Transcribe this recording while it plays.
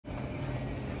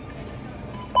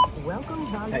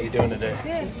How you doing today?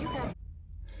 Good.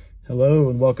 Hello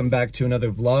and welcome back to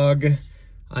another vlog.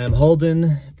 I am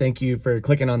Holden. Thank you for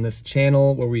clicking on this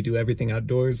channel where we do everything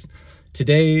outdoors.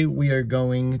 Today we are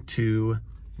going to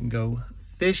go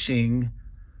fishing.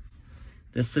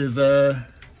 This is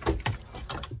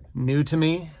new to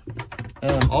me.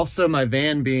 Also my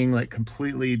van being like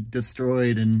completely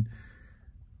destroyed and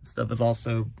stuff is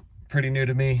also pretty new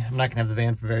to me. I'm not gonna have the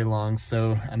van for very long,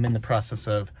 so I'm in the process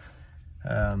of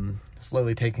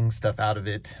slowly taking stuff out of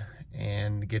it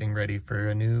and getting ready for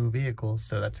a new vehicle,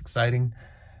 so that's exciting.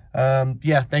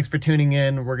 Yeah, thanks for tuning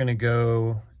in. We're gonna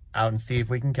go out and see if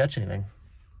we can catch anything.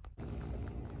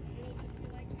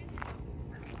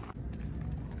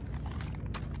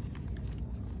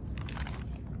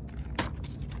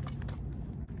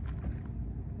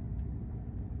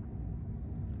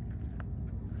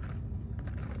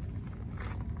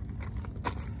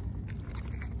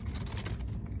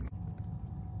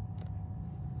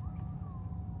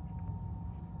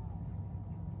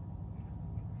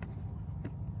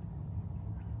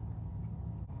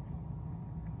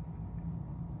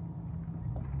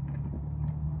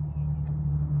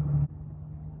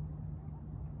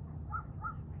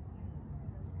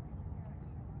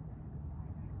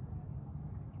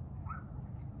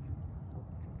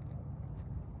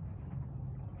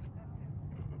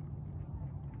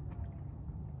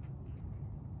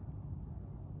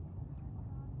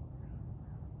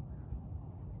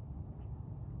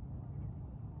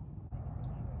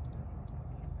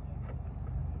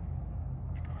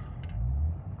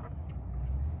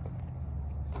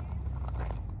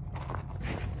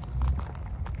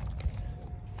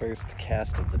 First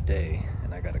cast of the day,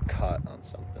 and I got a caught on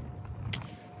something.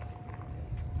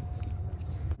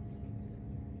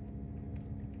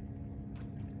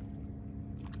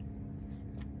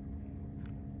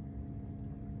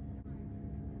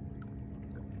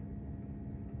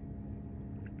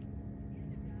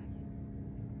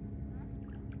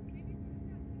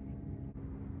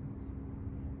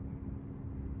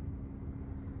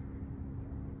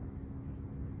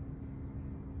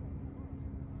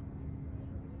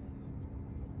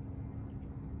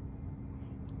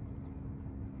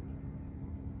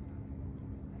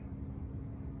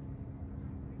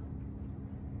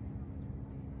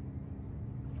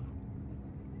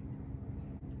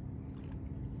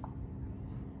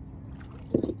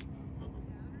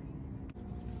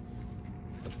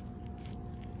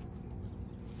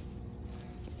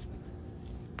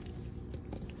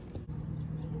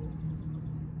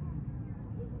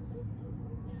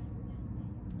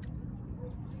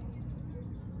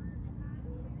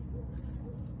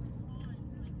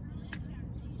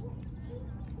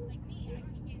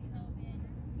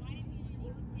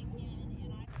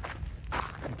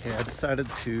 Okay, I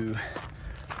decided to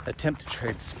attempt to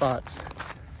trade spots,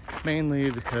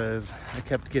 mainly because I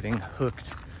kept getting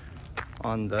hooked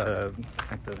on the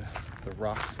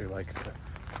rocks or like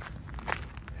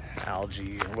the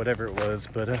algae or whatever it was,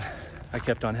 but I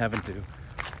kept on having to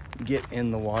get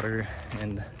in the water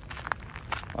and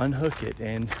unhook it,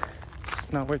 and it's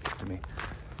just not worth it to me.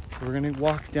 So we're gonna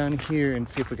walk down here and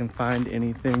see if we can find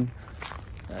anything.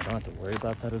 I don't have to worry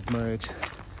about that as much.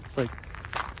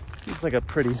 It's like a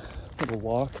pretty little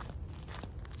walk.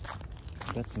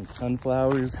 Got some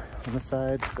sunflowers on the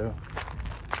side, so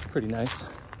pretty nice.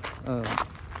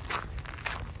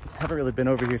 Haven't really been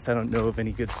over here, so I don't know of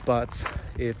any good spots.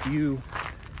 If you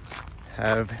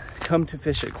have come to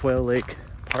fish at Quail Lake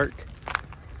Park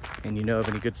and you know of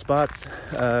any good spots,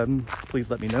 please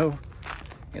let me know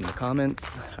in the comments.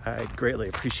 I'd greatly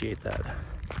appreciate that.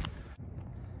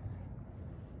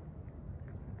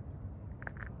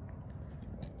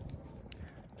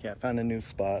 Yeah, I found a new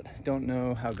spot. Don't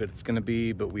know how good it's gonna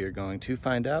be, but we are going to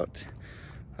find out.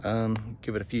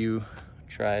 Give it a few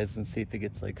tries and see if it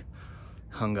gets like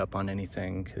hung up on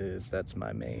anything, because that's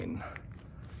my main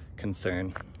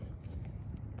concern.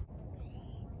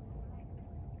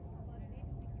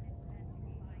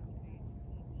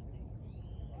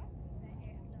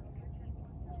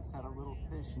 Just had a little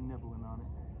fish nibbling on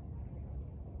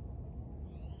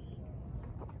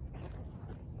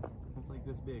it. It's like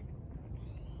this big.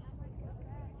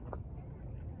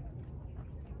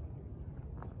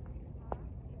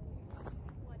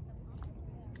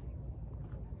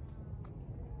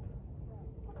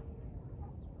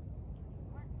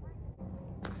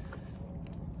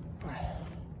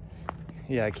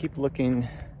 Yeah, I keep looking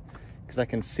because I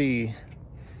can see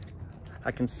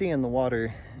in the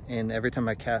water, and every time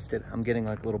I cast it, I'm getting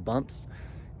like little bumps.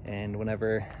 And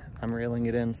whenever I'm reeling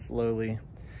it in slowly,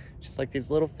 just like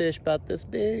these little fish about this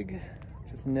big,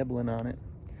 just nibbling on it.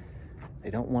 They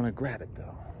don't want to grab it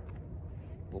though.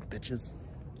 little bitches.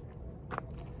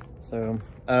 So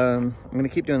I'm gonna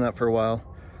keep doing that for a while.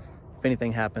 If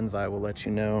anything happens, I will let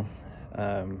you know.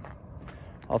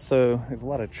 Also, there's a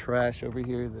lot of trash over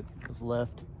here that was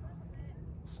left.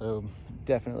 So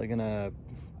definitely gonna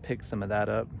pick some of that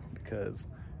up because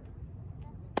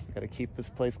we gotta keep this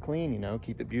place clean, you know,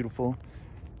 keep it beautiful.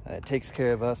 It takes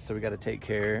care of us, so we gotta take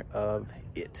care of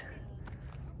it.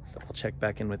 So I'll check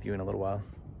back in with you in a little while.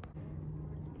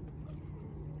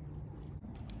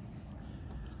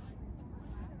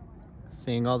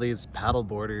 Seeing all these paddle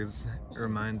boarders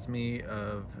reminds me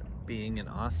of being in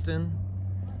Austin.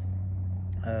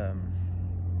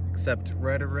 Except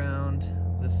right around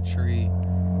this tree,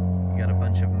 you got a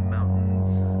bunch of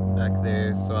mountains back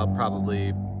there, so I'll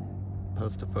probably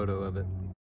post a photo of it.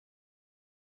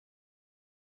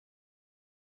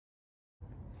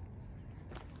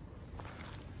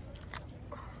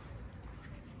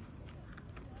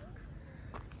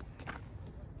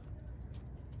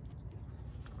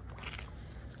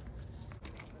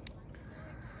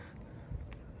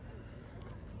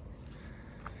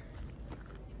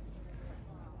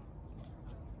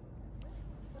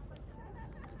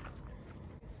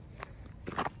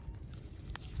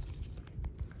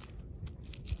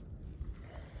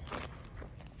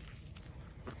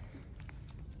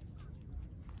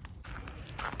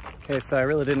 Okay, so I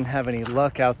really didn't have any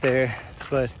luck out there,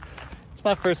 but it's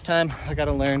my first time. I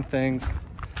gotta learn things.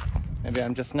 Maybe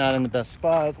I'm just not in the best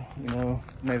spot, you know,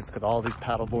 maybe it's because all these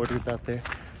paddle boarders out there.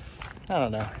 I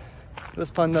don't know. It was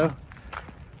fun though.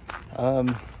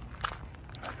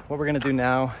 What we're gonna do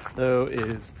now though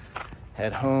is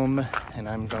head home, and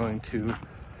I'm going to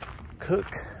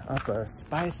cook up a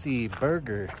spicy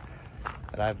burger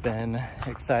that I've been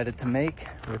excited to make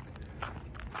with,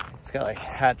 it's got like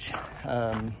hatch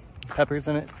peppers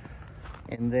in it,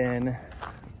 and then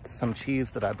some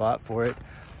cheese that I bought for it.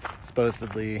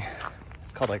 Supposedly,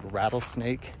 it's called like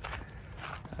Rattlesnake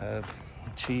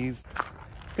cheese.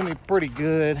 It's gonna be pretty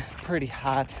good, pretty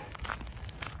hot.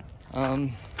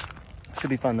 Should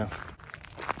be fun though.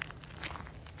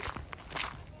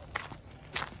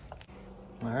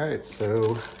 All right,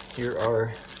 so here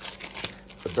are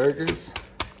the burgers,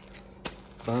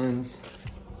 buns,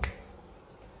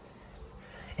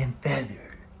 and feather.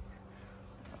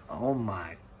 Oh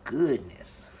my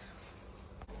goodness.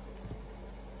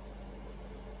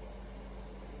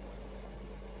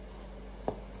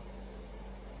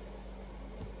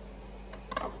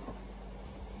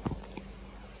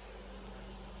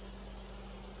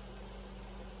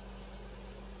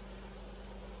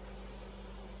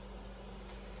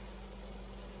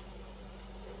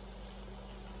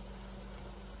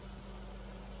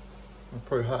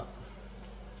 Pretty hot.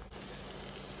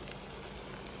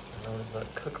 I'm gonna let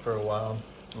it cook for a while.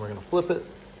 And we're gonna flip it,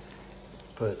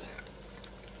 put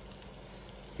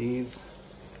these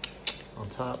on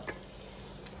top,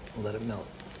 and let it melt.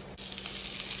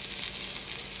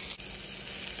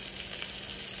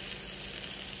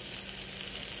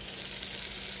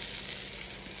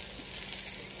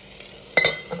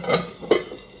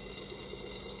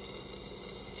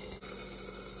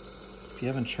 If you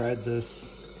haven't tried this,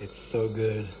 it's so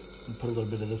good. And put a little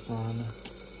bit of this on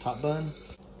top bun.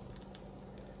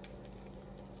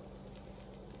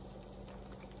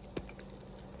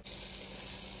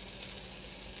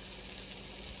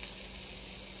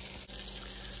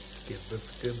 Give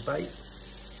this a good bite.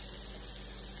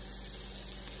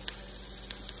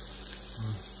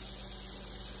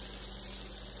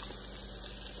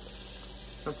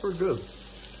 That's pretty good.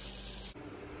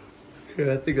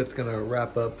 Yeah, I think that's gonna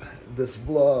wrap up this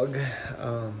vlog.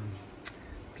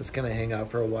 Just gonna hang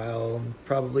out for a while,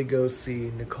 probably go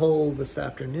see Nicole this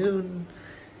afternoon.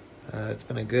 It's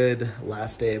been a good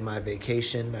last day of my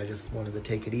vacation. I just wanted to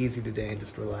take it easy today and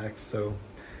just relax. So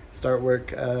start work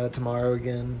tomorrow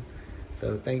again.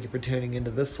 So thank you for tuning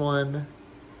into this one.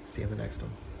 See you in the next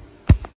one.